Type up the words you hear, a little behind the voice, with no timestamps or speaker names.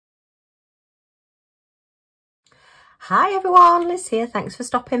Hi everyone, Liz here, thanks for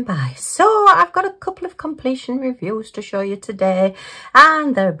stopping by. So I've got a couple of completion reviews to show you today,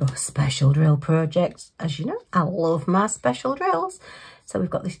 and they're both special drill projects. As you know, I love my special drills. So we've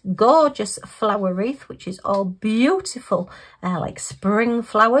got this gorgeous flower wreath, which is all beautiful, like spring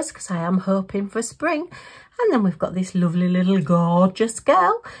flowers, because I am hoping for spring. And then we've got this lovely little gorgeous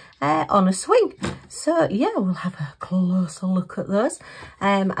girl on a swing. So yeah, we'll have a closer look at those.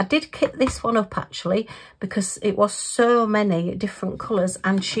 I did kit this one up actually because it was so many different colours,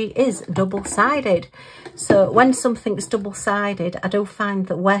 and she is double-sided. So when something's double-sided, I do find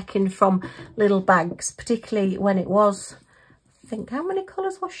that working from little bags, particularly when it was, I think, how many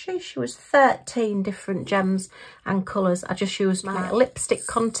colours was she? She was 13 different gems and colours. I just used my lipstick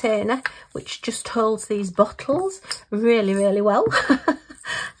container, which just holds these bottles really, really well.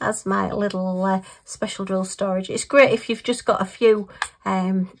 As my little special drill storage. It's great if you've just got a few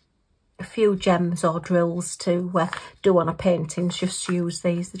gems or drills to do on a painting. Just use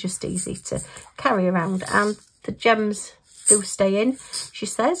these. They're just easy to carry around, and the gems do stay in, she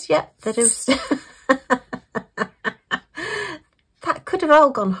says. Yeah, they do stay. That could have all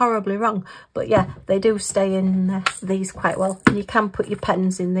gone horribly wrong, but yeah, they do stay in these quite well. And you can put your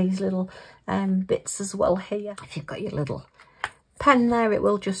pens in these little bits as well here. If you've got your little pen there, it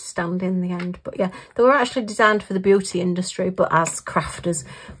will just stand in the end. But yeah, they were actually designed for the beauty industry, but as crafters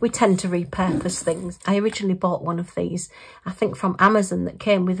we tend to repurpose things. I originally bought one of these, I think from Amazon, that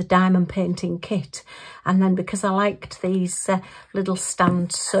came with a diamond painting kit, and then because I liked these little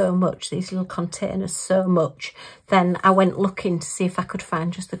stands so much, these little containers so much, then I went looking to see if I could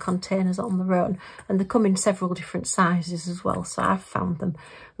find just the containers on their own, and they come in several different sizes as well, so I've found them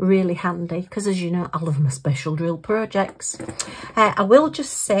really handy because, as you know, I love my special drill projects. I will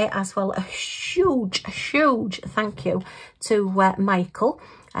just say as well a huge thank you to Michael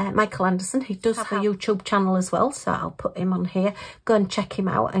Anderson. He does have a YouTube channel as well, so I'll put him on here. Go and check him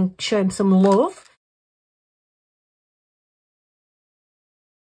out and show him some love.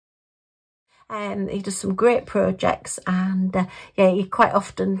 He does some great projects, and yeah, he quite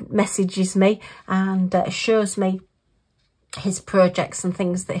often messages me and shows me his projects and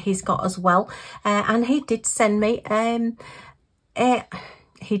things that he's got as well. And he did send me an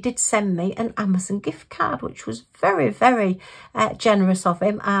Amazon gift card, which was very generous of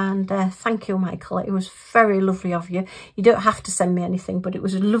him, and thank you, Michael. It was very lovely of you. You don't have to send me anything, but it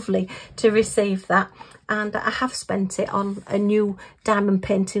was lovely to receive that. And I have spent it on a new diamond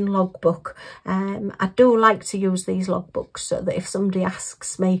painting logbook. I do like to use these logbooks so that if somebody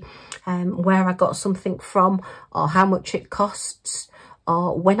asks me where I got something from, or how much it costs,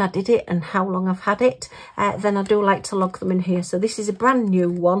 or when I did it and how long I've had it, then I do like to log them in here. So this is a brand new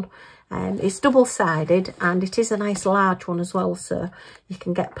one. It's double-sided, and it is a nice large one as well, so you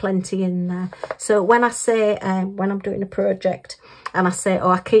can get plenty in there. So when I say, when I'm doing a project and I say, oh,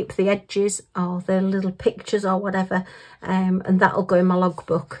 I keep the edges or the little pictures or whatever, and that'll go in my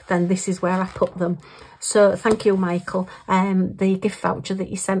logbook, then this is where I put them. So thank you, Michael. The gift voucher that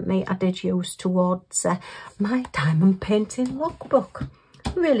you sent me, I did use towards my diamond painting logbook.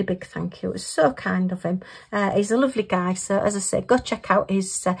 Really big thank you. It was so kind of him. He's a lovely guy. So as I say, go check out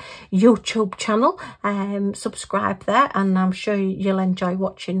his YouTube channel, subscribe there, and I'm sure you'll enjoy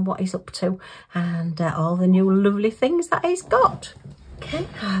watching what he's up to and all the new lovely things that he's got. Okay,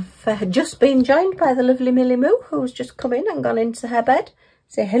 I've just been joined by the lovely Millie Moo, who's just come in and gone into her bed.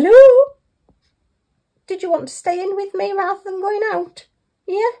 Say hello. Did you want to stay in with me rather than going out?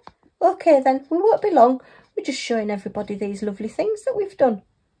 Yeah? Okay then, we won't be long. We're just showing everybody these lovely things that we've done.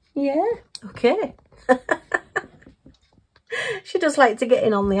 Yeah, okay. She does like to get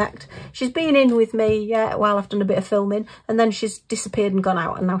in on the act. She's been in with me while I've done a bit of filming, and then she's disappeared and gone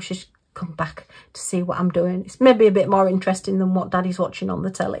out, and now she's come back to see what I'm doing. It's maybe a bit more interesting than what Daddy's watching on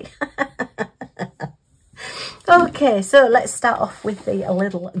the telly. Okay, so let's start off with the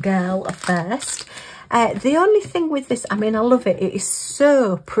little girl first. The only thing with this, I mean, I love it. It is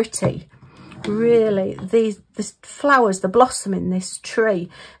so pretty. Really, the flowers, the blossom in this tree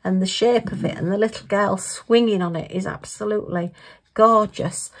and the shape of it and the little girl swinging on it is absolutely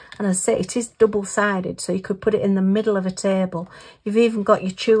gorgeous. And as I say, it is double-sided, so you could put it in the middle of a table. You've even got your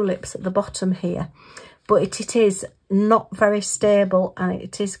tulips at the bottom here, but it is not very stable, and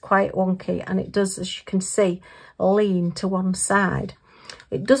it is quite wonky, and it does, as you can see, lean to one side.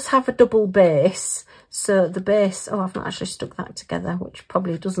 It does have a double base, so the base, oh, I've not actually stuck that together, which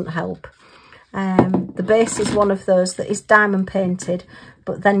probably doesn't help. The base is one of those that is diamond painted,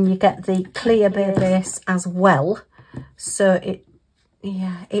 but then you get the clear base as well, so it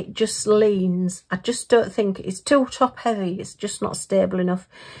yeah, it just leans. I just don't think it's too top heavy. It's just not stable enough.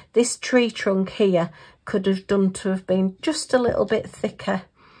 This tree trunk here could have done to have been just a little bit thicker,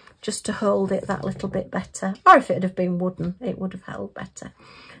 just to hold it that little bit better. Or if it had been wooden, it would have held better.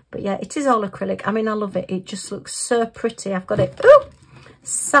 But yeah, it is all acrylic. I mean, I love it. It just looks so pretty. I've got it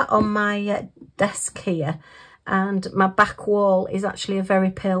sat on my desk here, and my back wall is actually a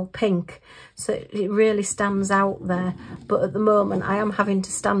very pale pink, so it really stands out there. But at the moment I am having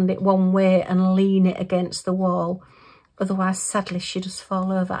to stand it one way and lean it against the wall, otherwise sadly she does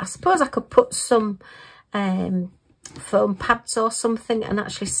fall over. I suppose I could put some foam pads or something and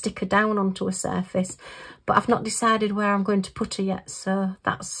actually stick her down onto a surface, but I've not decided where I'm going to put her yet, so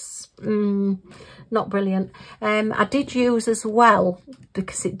that's not brilliant. I did use as well,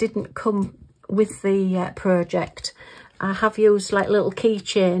 because it didn't come with the project, I have used like little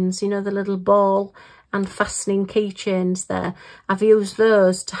keychains, you know, the little ball and fastening keychains there. I've used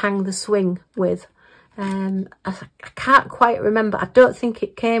those to hang the swing with. I can't quite remember. I don't think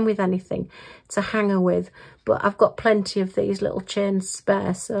it came with anything to hang her with, but I've got plenty of these little chains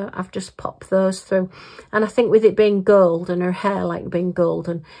spare, so I've just popped those through. And I think with it being gold and her hair like being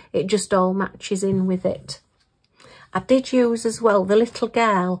golden, it just all matches in with it. I did use as well the little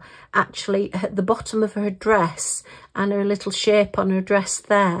girl, actually at the bottom of her dress and her little shape on her dress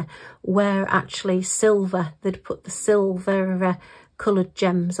there, where actually silver, they'd put the silver coloured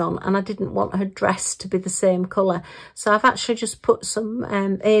gems on, and I didn't want her dress to be the same colour, so I've actually just put some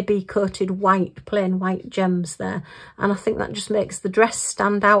AB coated white, plain white gems there, and I think that just makes the dress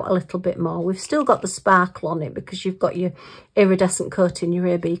stand out a little bit more. We've still got the sparkle on it because you've got your iridescent coating, your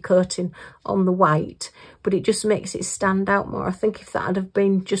AB coating on the white, but it just makes it stand out more. I think if that had have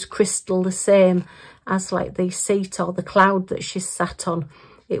been just crystal the same as like the seat or the cloud that she's sat on,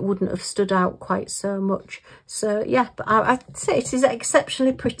 it wouldn't have stood out quite so much. So yeah, but I'd say it is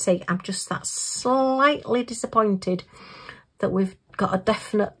exceptionally pretty. I'm just that slightly disappointed that we've got a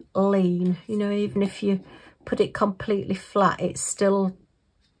definite lean. You know, even if you put it completely flat, it's still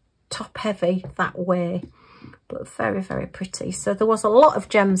top heavy that way. But very, very pretty. So there was a lot of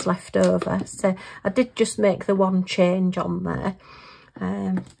gems left over. So I did just make the one change on there.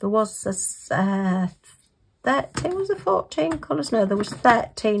 There was a 13, was there 14 colours? No, there was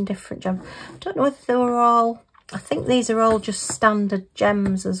 13 different gems. I don't know if they were all, I think these are all just standard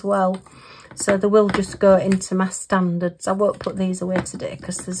gems as well. So they will just go into my standards. I won't put these away today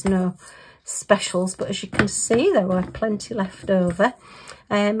because there's no specials, but as you can see, there were plenty left over.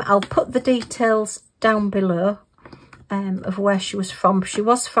 I'll put the details down below of where she was from. She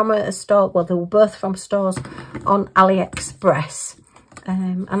was from a store, well, they were both from stores on Aliexpress.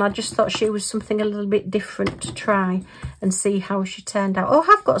 And I just thought she was something a little bit different to try and see how she turned out. Oh,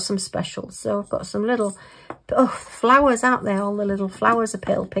 I've got some specials. So I've got some little, oh, flowers out there. All the little flowers are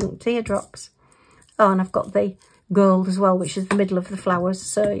pale pink teardrops. Oh, and I've got the gold as well, which is the middle of the flowers.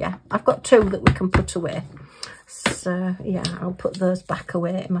 So yeah, I've got two that we can put away. So yeah, I'll put those back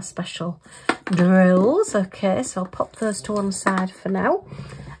away in my special drills. Okay, so I'll pop those to one side for now.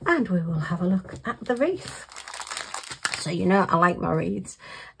 And we will have a look at the wreath. So you know I like my wreaths,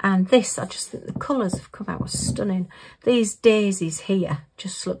 and this, I just think the colours have come out stunning. These daisies here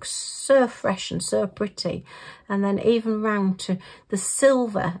just look so fresh and so pretty, and then even round to the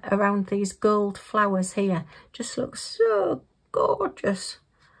silver around these gold flowers here just looks so gorgeous.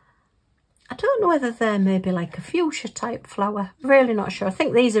 I don't know whether they're maybe like a fuchsia type flower, really not sure. I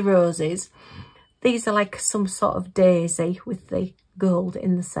think these are roses. These are like some sort of daisy with the gold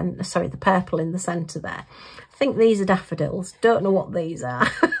in the centre, sorry, the purple in the centre there. I think these are daffodils. Don't know what these are.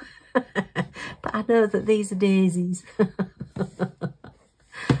 But I know that these are daisies.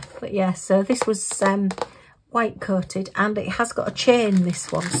 But yeah, so this was white coated, and it has got a chain,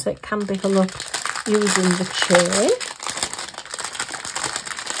 this one, so it can be hung up using the chain.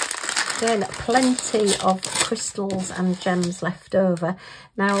 Again, plenty of crystals and gems left over.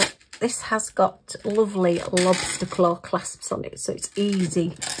 Now, this has got lovely lobster claw clasps on it, so it's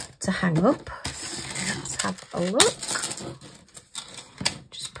easy to hang up. Let's have a look.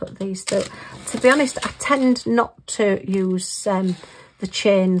 Just put these through. To be honest, I tend not to use the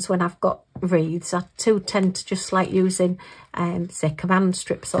chains when I've got wreaths. I too tend to just like using, say, command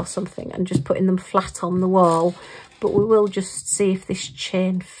strips or something and just putting them flat on the wall. But we will just see if this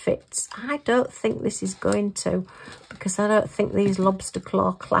chain fits. I don't think this is going to, because I don't think these lobster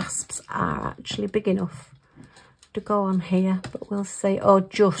claw clasps are actually big enough to go on here. But we'll see. Oh,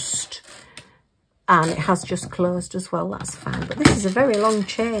 just. And it has just closed as well. That's fine. But this is a very long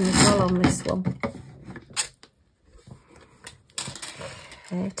chain as well on this one.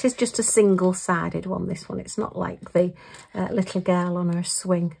 It is just a single-sided one, this one. It's not like the little girl on her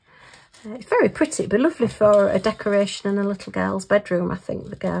swing. It's very pretty. It'd be lovely for a decoration in a little girl's bedroom, I think,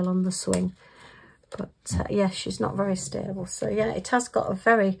 the girl on the swing. But yeah, she's not very stable. So yeah, it has got a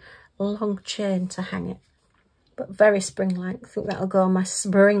very long chain to hang it, but very spring-like. I think that'll go on my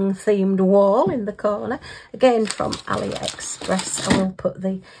spring-themed wall in the corner. Again, from Aliexpress. I will put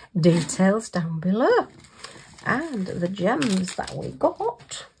the details down below. And the gems that we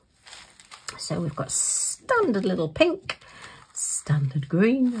got. So we've got standard little pink, standard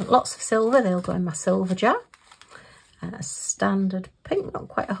green, lots of silver. They'll go in my silver jar. Standard pink, not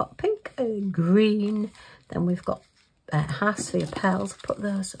quite a hot pink, green. Then we've got half sphere pearls. Put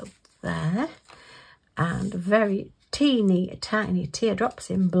those up there. And very teeny tiny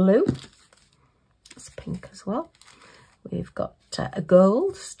teardrops in blue. That's pink as well. We've got a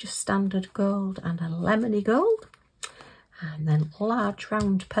gold, just standard gold, and a lemony gold. And then large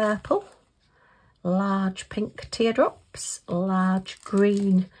round purple, large pink teardrops, large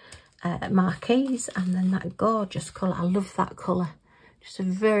green marquees, and then that gorgeous colour. I love that colour. Just a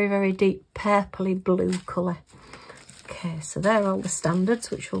very, very deep purpley blue colour. Okay, so they're all the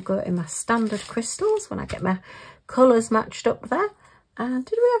standards, which will go in my standard crystals when I get my colours matched up there. And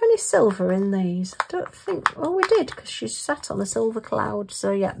did we have any silver in these? I don't think. Oh, we did, because she sat on a silver cloud.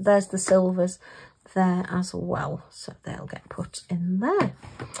 So yeah, there's the silvers there as well. So they'll get put in there.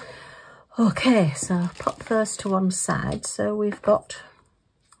 Okay, so pop those to one side. So we've got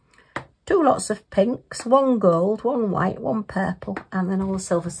 2 lots of pinks, 1 gold, 1 white, 1 purple, and then all the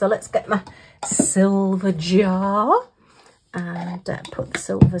silver. So let's get my silver jar and put the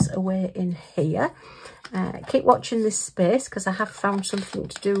silvers away in here. Keep watching this space, because I have found something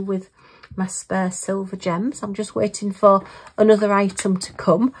to do with my spare silver gems. I'm just waiting for another item to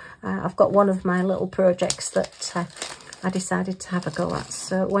come. I've got one of my little projects that I decided to have a go at.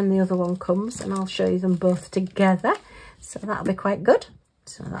 So when the other one comes, and I'll show you them both together. So that'll be quite good.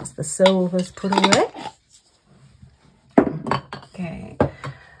 So that's the silvers put away. Okay.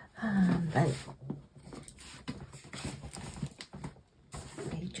 And then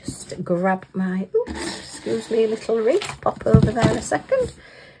let me just grab my, oops, excuse me, little wreath, pop over there a second.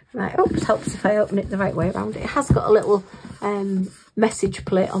 Right, oops, helps if I open it the right way around. It has got a little message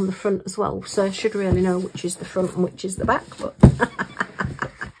plate on the front as well, so I should really know which is the front and which is the back, but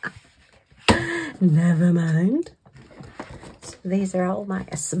never mind. So these are all my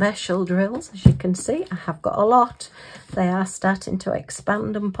special drills, as you can see. I have got a lot. They are starting to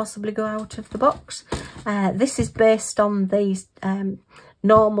expand and possibly go out of the box. This is based on these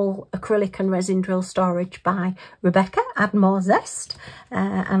normal acrylic and resin drill storage by Rebecca at Zest,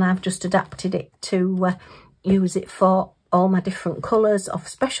 and I've just adapted it to use it for all my different colours of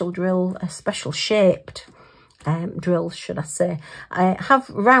special drill, special shaped drills, should I say. I have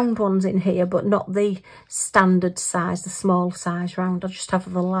round ones in here, but not the standard size, the small size round. I just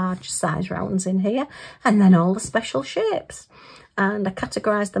have the large size rounds in here, and then all the special shapes. And I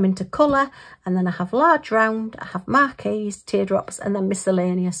categorise them into colour, and then I have large round, I have marquees, teardrops, and then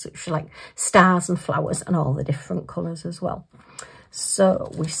miscellaneous, which are like stars and flowers and all the different colours as well.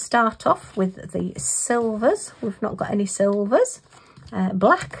 So we start off with the silvers. We've not got any silvers.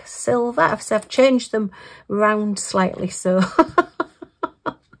 Black, silver. I've changed them round slightly so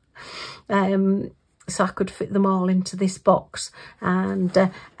so I could fit them all into this box.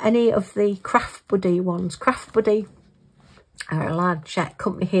 And any of the Craft Buddy ones. Craft Buddy are a large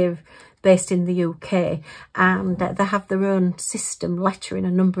company here based in the UK, and they have their own system, lettering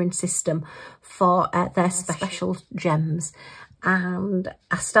and numbering system for their special gems. And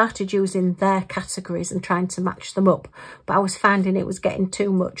I started using their categories and trying to match them up, but I was finding it was getting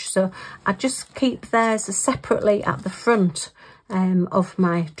too much, so I just keep theirs separately at the front of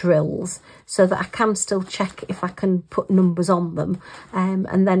my drills, so that I can still check if I can put numbers on them,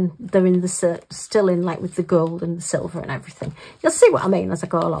 and then they're in the still in like with the gold and the silver and everything. You'll see what I mean as I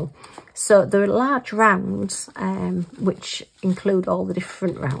go along. So there are large rounds which include all the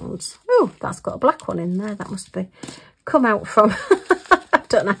different rounds. Oh, that's got a black one in there. That must be come out from I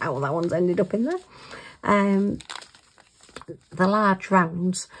don't know how that one's ended up in there. The large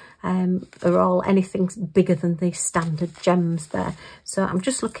rounds are all anything bigger than the standard gems there. So I'm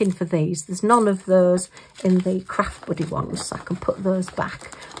just looking for these. There's none of those in the Craft Buddy ones, so I can put those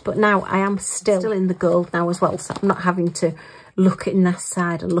back. But now I am still in the gold now as well, so I'm not having to look in this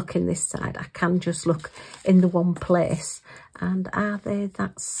side and look in this side. I can just look in the one place. And are they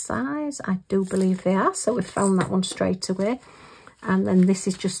that size? I do believe they are. So we've found that one straight away. And then this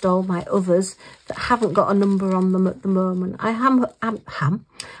is just all my others that haven't got a number on them at the moment. I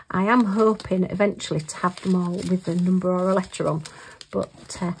am hoping eventually to have them all with a number or a letter on, but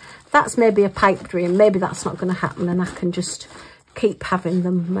that's maybe a pipe dream. Maybe that's not going to happen, and I can just keep having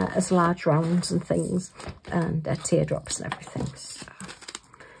them as large rounds and things, and teardrops and everything. So,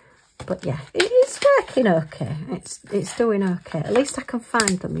 but yeah, it is working okay. It's doing okay. At least I can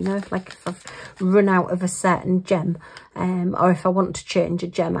find them, you know, if I've run out of a certain gem, or if I want to change a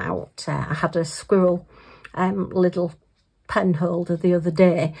gem out. I had a squirrel little pen holder the other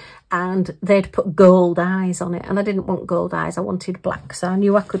day, and they'd put gold eyes on it, and I didn't want gold eyes, I wanted black. So I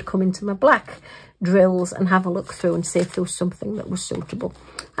knew I could come into my black drills and have a look through and see if there was something that was suitable,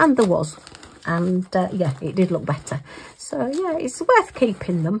 and there was. And yeah, it did look better. So yeah, it's worth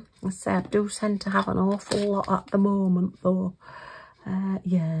keeping them. I say I do tend to have an awful lot at the moment though.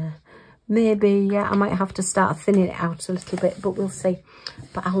 Yeah, maybe I might have to start thinning it out a little bit, but we'll see.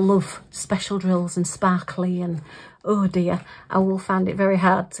 But I love special drills and sparkly, and oh dear, I will find it very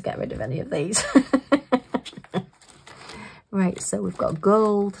hard to get rid of any of these. Right, so we've got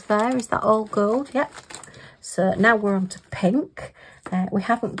gold there. Is that all gold? Yep. So now we're on to pink. We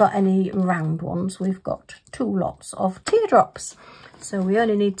haven't got any round ones. We've got 2 lots of teardrops. So we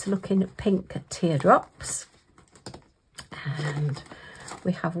only need to look in pink teardrops. And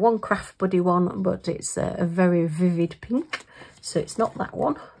we have one Craft Buddy one, but it's a very vivid pink. So it's not that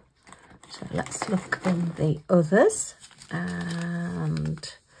one. So let's look in the others.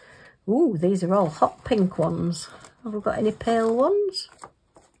 And, ooh, these are all hot pink ones. Have we got any pale ones?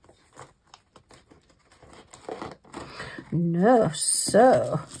 No,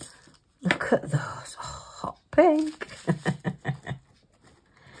 so look at those, hot pink.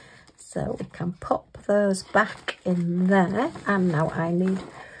 So we can pop those back in there, and now I need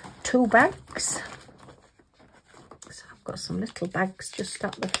 2 bags. So I've got some little bags just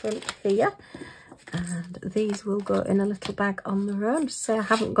at the front here, and these will go in a little bag on their own. So I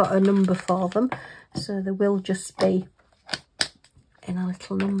haven't got a number for them, so they will just be in a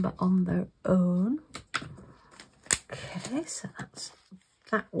little number on their own. Okay, so that's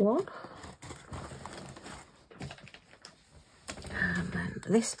that one. And then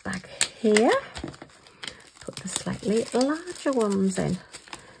this bag here, put the slightly larger ones in.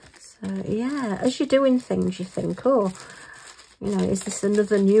 So yeah, as you're doing things, you think, oh, you know, is this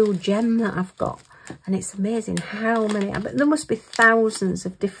another new gem that I've got? And it's amazing how many, but there must be thousands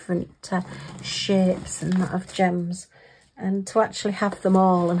of different shapes and that of gems. And to actually have them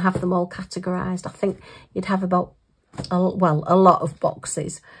all and have them all categorised, I think you'd have about, well, a lot of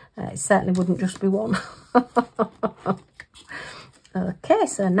boxes. It certainly wouldn't just be one. Okay,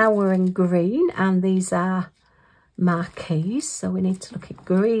 so now we're in green, and these are marquees. So we need to look at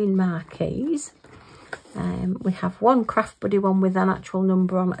green marquees. We have one Craft Buddy one with an actual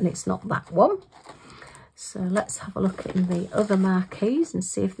number on, and it's not that one. So let's have a look in the other marquees and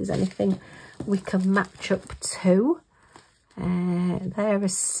see if there's anything we can match up to. They're a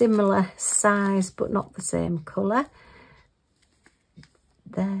similar size but not the same colour.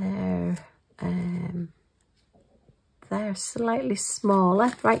 They're slightly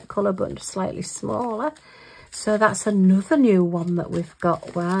smaller, right colour but slightly smaller. So that's another new one that we've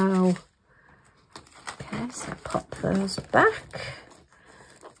got. Wow. Okay, so pop those back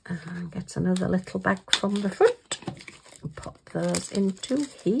and get another little bag from the front and pop those into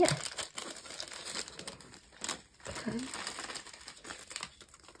here. Okay.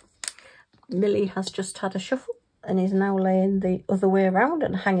 Millie has just had a shuffle and is now laying the other way around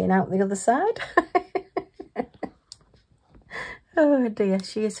and hanging out the other side. Oh dear,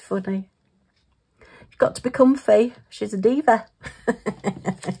 she is funny. You've got to be comfy. She's a diva.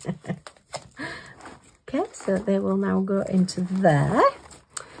 Okay, so they will now go into there.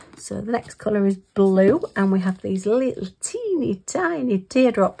 So the next colour is blue, and we have these little teeny tiny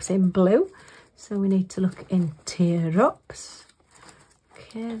teardrops in blue. So we need to look in teardrops.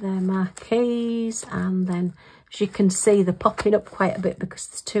 Okay, they're marquees, and then as you can see, they're popping up quite a bit because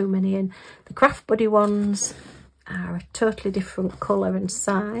there's too many in. The Craft Buddy ones are a totally different colour and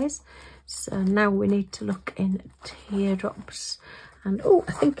size. So now we need to look in teardrops. And oh,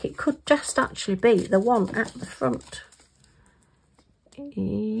 I think it could just actually be the one at the front.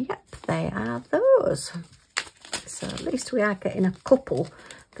 Yep, they are those. So at least we are getting a couple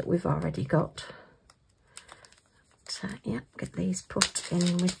that we've already got. So yep, get these put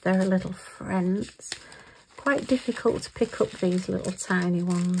in with their little friends. Quite difficult to pick up these little tiny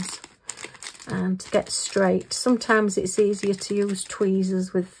ones and to get straight. Sometimes it's easier to use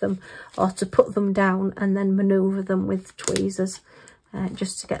tweezers with them, or to put them down and then manoeuvre them with tweezers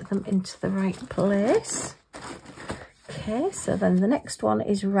just to get them into the right place. Okay, so then the next one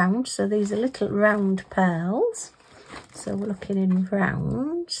is round. So these are little round pearls. So we're looking in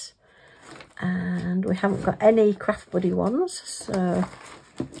rounds. And we haven't got any Craft Buddy ones, so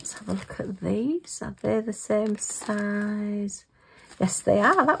let's have a look at these. Are they the same size? Yes, they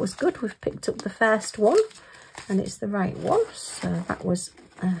are. That was good. We've picked up the first one and it's the right one, so that was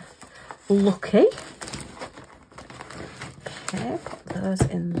lucky. Okay, put those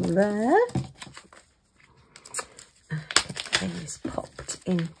in there. Get these popped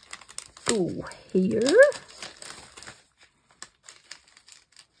in here.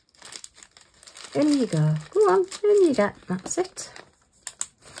 In you go. Go on, in you get. That's it.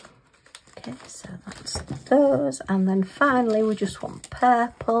 Okay, so that's those. And then finally we just want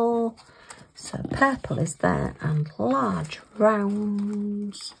purple. So purple is there, and large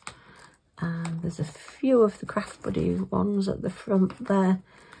rounds. And there's a few of the Craft Buddy ones at the front there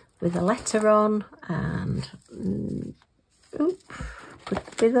with a letter on. And could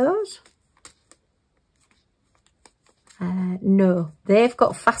it be those? No, they've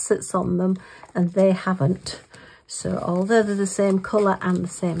got facets on them and they haven't. So although they're the same colour and the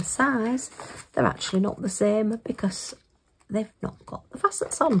same size, they're actually not the same because they've not got the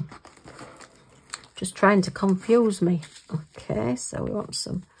facets on. Just trying to confuse me. Okay, so we want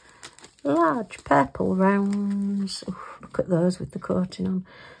some large purple rounds. Ooh, look at those with the coating on.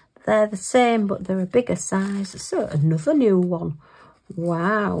 They're the same, but they're a bigger size. So another new one.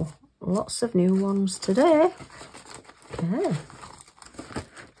 Wow, lots of new ones today. Okay.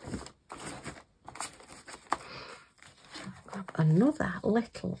 Grab another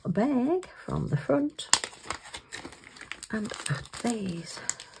little bag from the front and add these.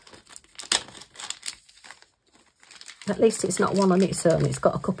 At least it's not one on its own, it's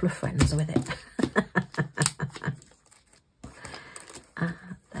got a couple of friends with it. And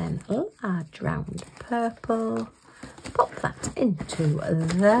then large round purple. Pop that into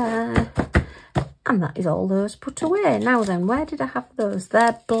there. And that is all those put away. Now then, where did I have those?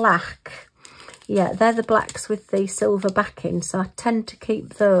 They're black. Yeah, they're the blacks with the silver backing. So I tend to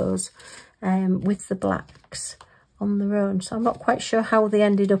keep those with the blacks on their own. So I'm not quite sure how they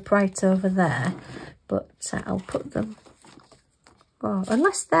ended up right over there. But I'll put them... Oh,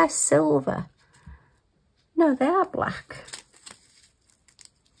 unless they're silver. No, they are black.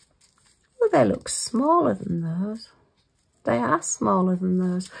 Well, they look smaller than those. They are smaller than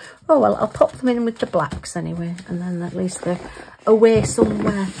those. Oh well, I'll pop them in with the blacks anyway, and then at least they're away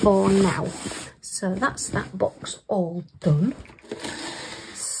somewhere for now. So that's that box all done.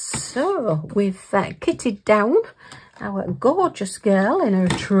 So we've kitted down our gorgeous girl in her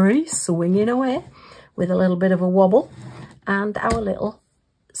tree, swinging away with a little bit of a wobble, and our little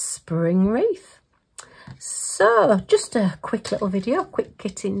spring wreath. So just a quick little video, quick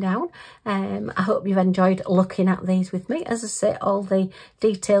kitting down. I hope you've enjoyed looking at these with me. As I say, all the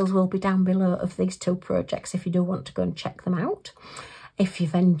details will be down below of these two projects if you do want to go and check them out. If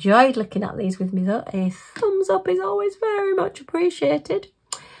you've enjoyed looking at these with me though, a thumbs up is always very much appreciated.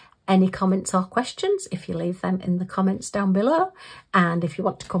 Any comments or questions, if you leave them in the comments down below. And if you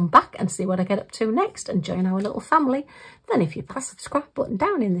want to come back and see what I get up to next and join our little family, then if you press the subscribe button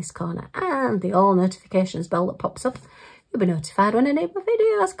down in this corner and the all notifications bell that pops up, you'll be notified when any of my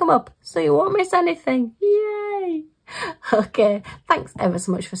videos come up, so you won't miss anything. Yay! Okay, thanks ever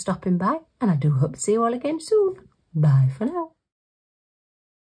so much for stopping by, and I do hope to see you all again soon. Bye for now.